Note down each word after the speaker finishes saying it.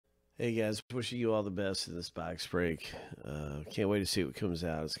Hey guys, wishing you all the best in this box break. Can't wait to see what comes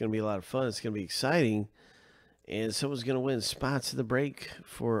out. It's going to be a lot of fun. It's going to be exciting. And someone's going to win spots in the break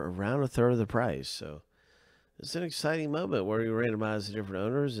for around a third of the price. So it's an exciting moment where we randomize the different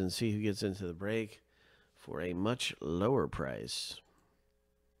owners and see who gets into the break for a much lower price.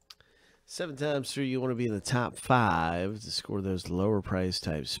 7 times through, you want to be in the top 5 to score those lower price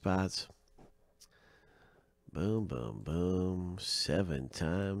type spots. Boom, boom, boom. 7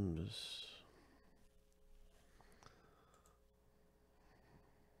 times.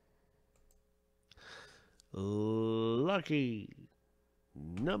 Lucky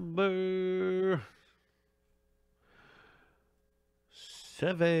number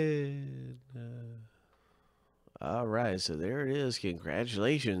 7. All right, so there it is.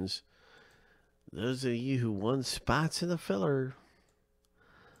 Congratulations. Those of you who won spots in the filler.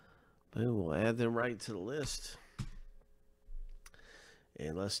 Boom, we'll add them right to the list.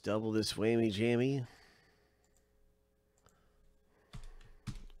 And let's double this whammy jammy.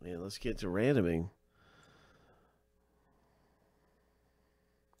 And let's get to randoming.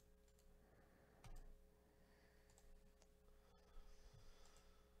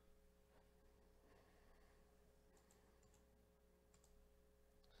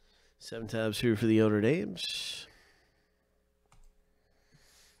 Seven times through for the owner names.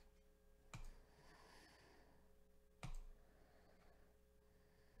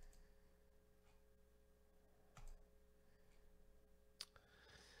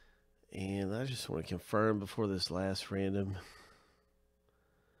 And I just want to confirm before this last random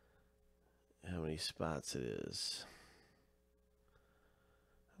how many spots it is.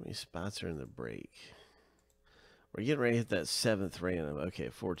 How many spots are in the break? We're getting ready to hit that 7th random. Okay,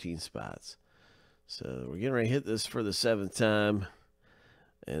 14 spots. So we're getting ready to hit this for the 7th time.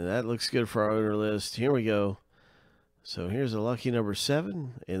 And that looks good for our owner list. Here we go. So here's a lucky number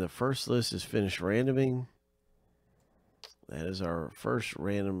 7. And the first list is finished randoming. That is our first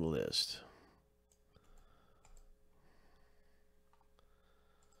random list.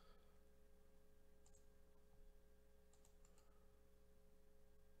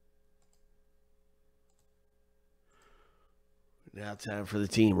 Now time for the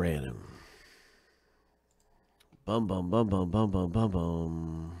team random. Bum, bum, bum, bum, bum, bum, bum,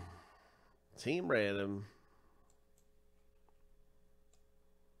 bum. Team random.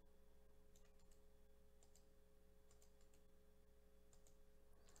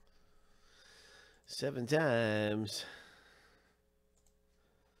 Seven times.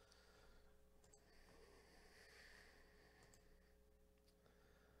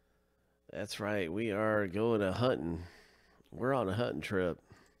 That's right. We are going to hunting. We're on a hunting trip.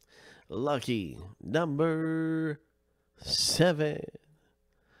 Lucky number 7.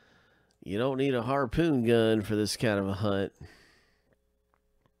 You don't need a harpoon gun for this kind of a hunt.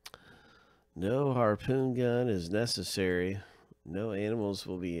 No harpoon gun is necessary. No animals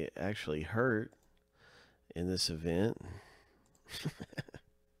will be actually hurt in this event.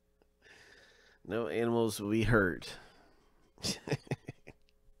 No animals will be hurt.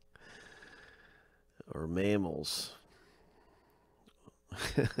 Or mammals.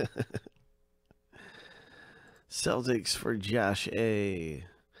 Celtics for Josh A.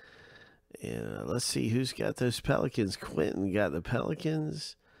 And let's see who's got those Pelicans. Quentin got the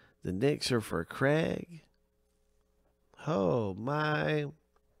Pelicans. The Knicks are for Craig. Oh, my.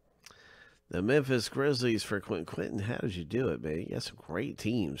 The Memphis Grizzlies for Quentin. Quentin, how did you do it, man? You got some great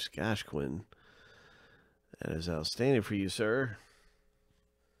teams. Gosh, Quentin. That is outstanding for you, sir.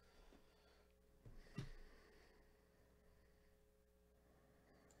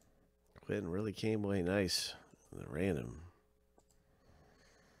 Quentin really came away nice in the random.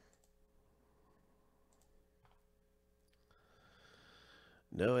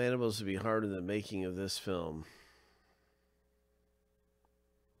 No animals to be harmed in the making of this film.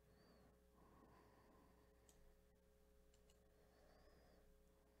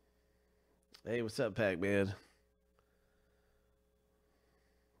 Hey, what's up, Pac-Man?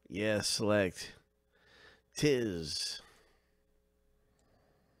 Yes, select. Tis.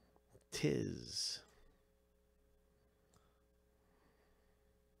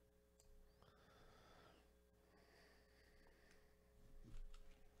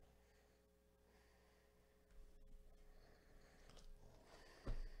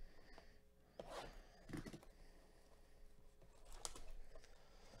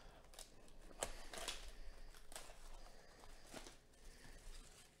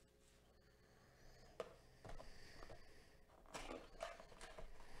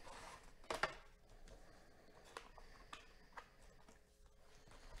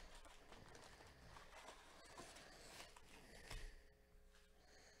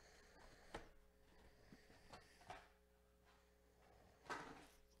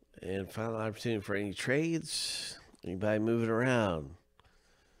 And final opportunity for any trades. Anybody moving around?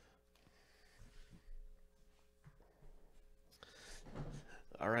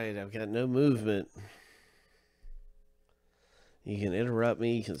 All right, I've got no movement. You can interrupt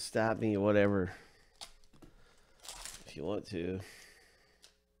me, you can stop me, or whatever, if you want to.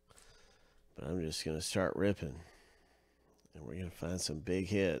 But I'm just going to start ripping. And we're going to find some big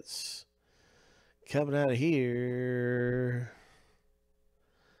hits. Coming out of here,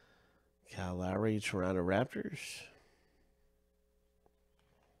 Kyle Lowry, Toronto Raptors.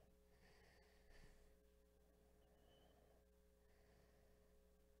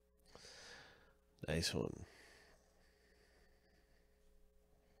 Nice one.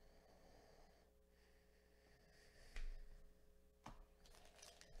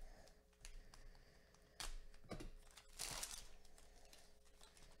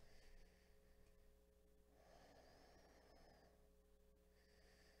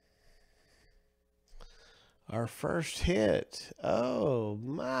 Our first hit. Oh,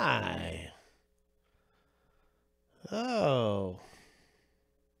 my. Oh.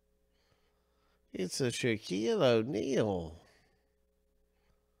 It's a Shaquille O'Neal.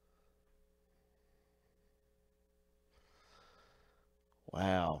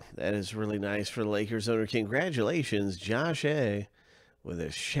 Wow, that is really nice for the Lakers owner. Congratulations, Josh A. with a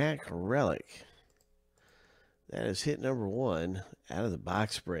Shaq relic. That is hit number 1 out of the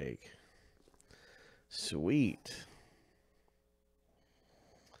box break. Sweet.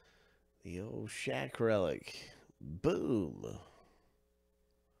 The old Shaq relic. Boom.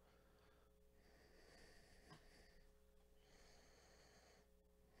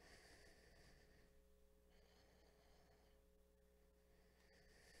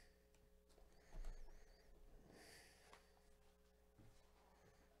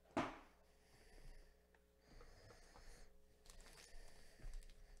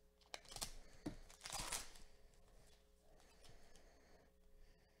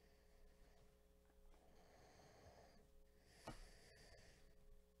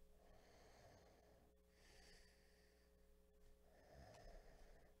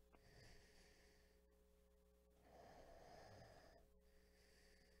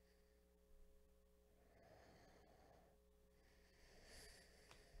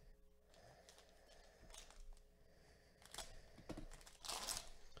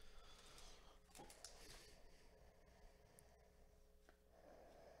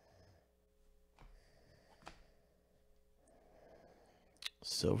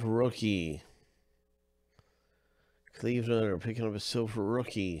 Silver rookie. Cleveland are picking up a silver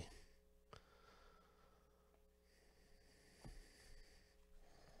rookie.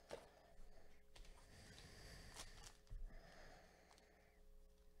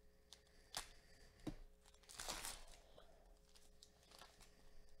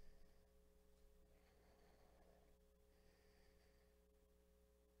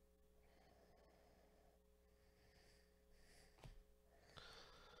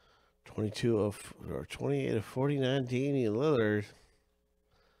 Or 28 of 49, Damian Lillard.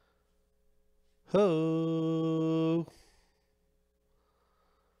 Ho!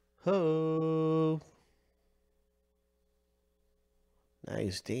 Ho!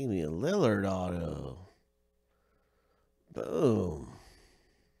 Nice Damian Lillard auto. Boom.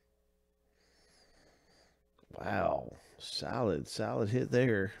 Wow. Solid hit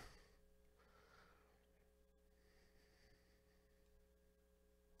there.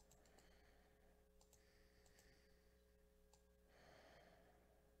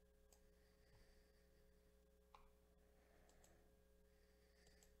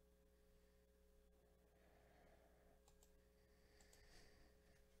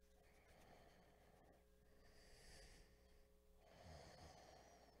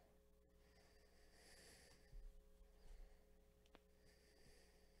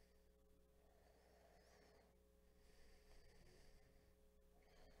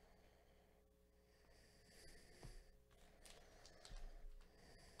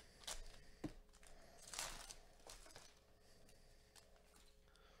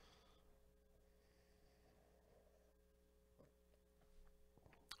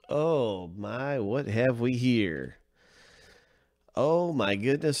 Oh my, what have we here? Oh my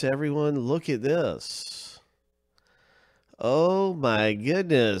goodness, everyone, look at this. Oh my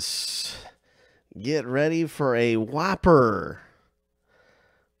goodness. Get ready for a whopper.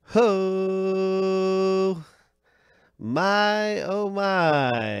 Ho! My, oh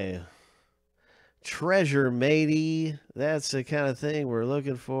my. Treasure, matey. That's the kind of thing we're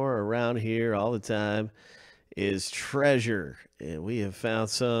looking for around here all the time, is treasure. And we have found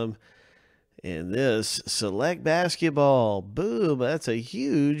some And this select basketball, boom, that's a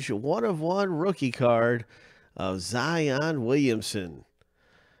huge 1/1 rookie card of Zion Williamson.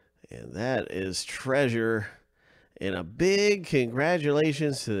 And that is treasure. And a big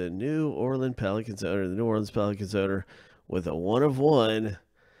congratulations to the New Orleans Pelicans owner, with a 1/1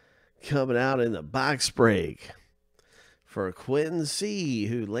 coming out in the box break for Quentin C.,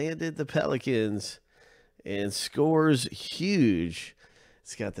 who landed the Pelicans and scores huge.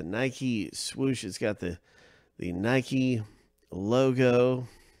 It's got the Nike swoosh. It's got the Nike logo.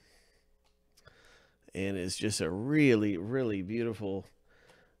 And it's just a really, really beautiful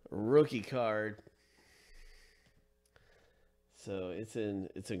rookie card. So it's in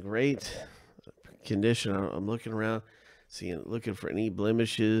great condition. I'm looking around, looking for any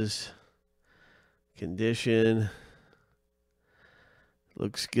blemishes. Condition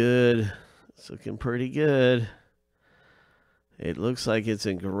looks good. It's looking pretty good. It looks like it's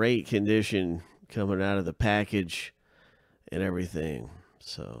in great condition coming out of the package and everything.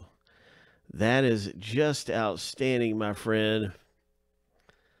 So that is just outstanding, my friend.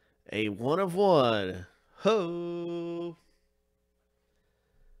 A 1/1. Ho!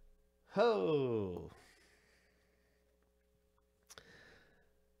 Ho!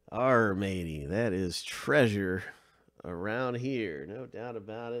 matey, that is treasure around here. No doubt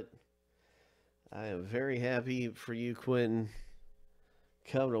about it. I am very happy for you, Quentin.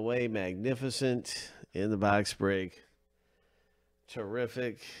 Coming away magnificent in the box break.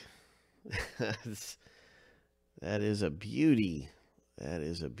 Terrific. That is a beauty. That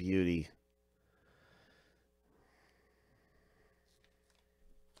is a beauty.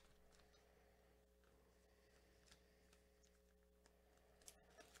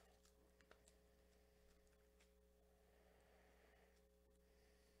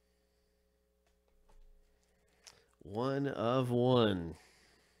 One of one.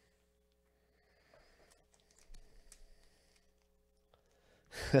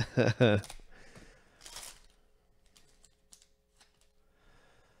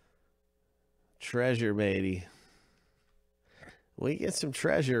 Treasure, matey. We get some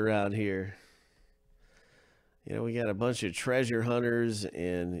treasure around here. You know, we got a bunch of treasure hunters,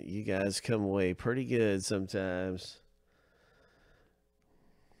 and you guys come away pretty good sometimes.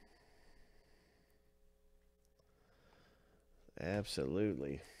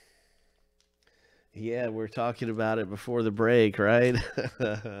 Absolutely. Yeah, we're talking about it before the break, right?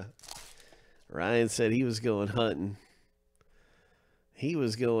 Ryan said he was going hunting. He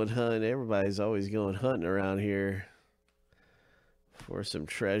was going hunting. Everybody's always going hunting around here for some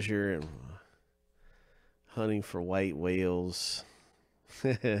treasure and hunting for white whales.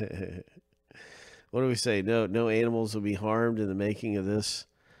 What do we say? No animals will be harmed in the making of this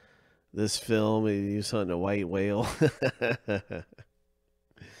film. He was hunting a white whale.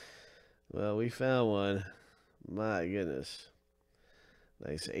 Well, we found one. My goodness.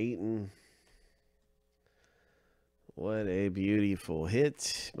 Nice Aiton. What a beautiful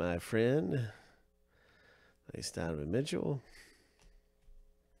hit, my friend. Nice Donovan Mitchell.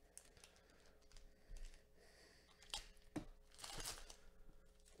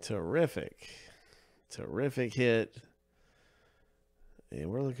 Terrific. Terrific hit.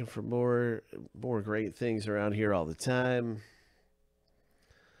 And we're looking for more great things around here all the time.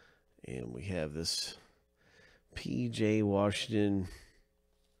 And we have this PJ Washington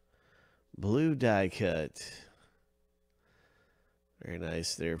blue die cut. Very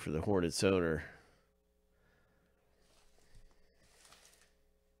nice there for the Hornets owner.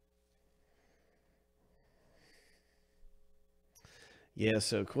 Yeah,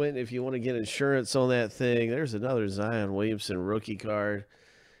 so Quentin, if you want to get insurance on that thing, there's another Zion Williamson rookie card.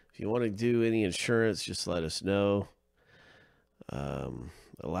 If you want to do any insurance, just let us know.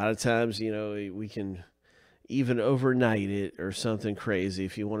 A lot of times, you know, we can even overnight it or something crazy.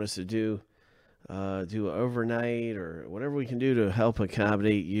 If you want us to do overnight or whatever we can do to help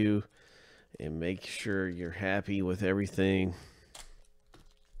accommodate you and make sure you're happy with everything,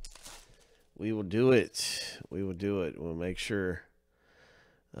 we will do it. We will do it. We'll make sure.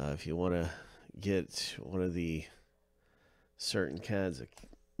 If you want to get one of the certain kinds of,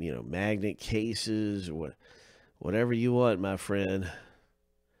 you know, magnet cases or whatever you want, my friend,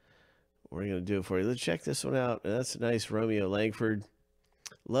 we're going to do it for you. Let's check this one out. That's a nice Romeo Langford.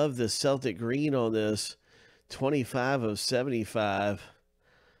 Love the Celtic green on this. 25 of 75.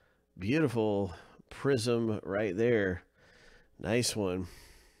 Beautiful prism right there. Nice one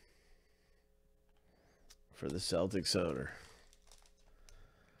for the Celtics owner.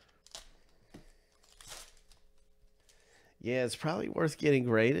 Yeah, it's probably worth getting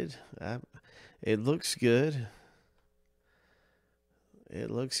graded. It looks good. It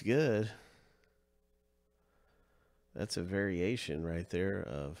looks good. That's a variation right there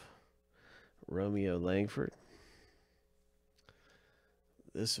of Romeo Langford.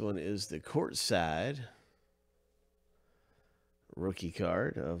 This one is the courtside rookie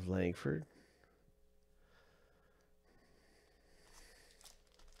card of Langford.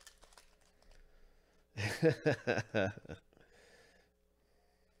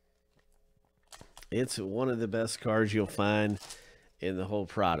 It's one of the best cards you'll find in the whole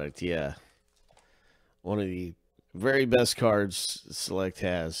product. Yeah. One of the very best cards Select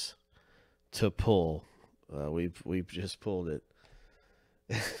has to pull. We've just pulled it.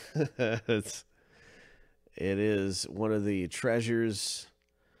 It is one of the treasures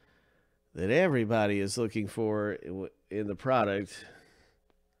that everybody is looking for in the product.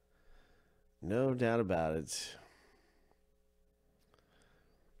 No doubt about it.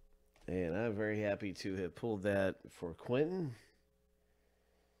 And I'm very happy to have pulled that for Quentin.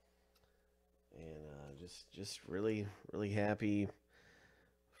 And just really, really happy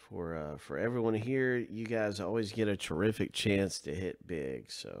for everyone here. You guys always get a terrific chance to hit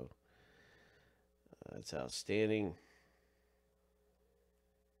big. So that's outstanding.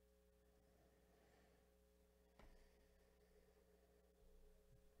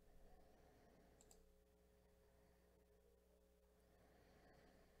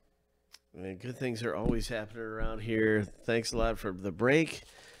 And good things are always happening around here. Thanks a lot for the break,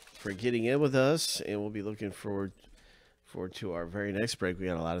 for getting in with us, and we'll be looking forward to our very next break. We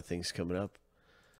got a lot of things coming up.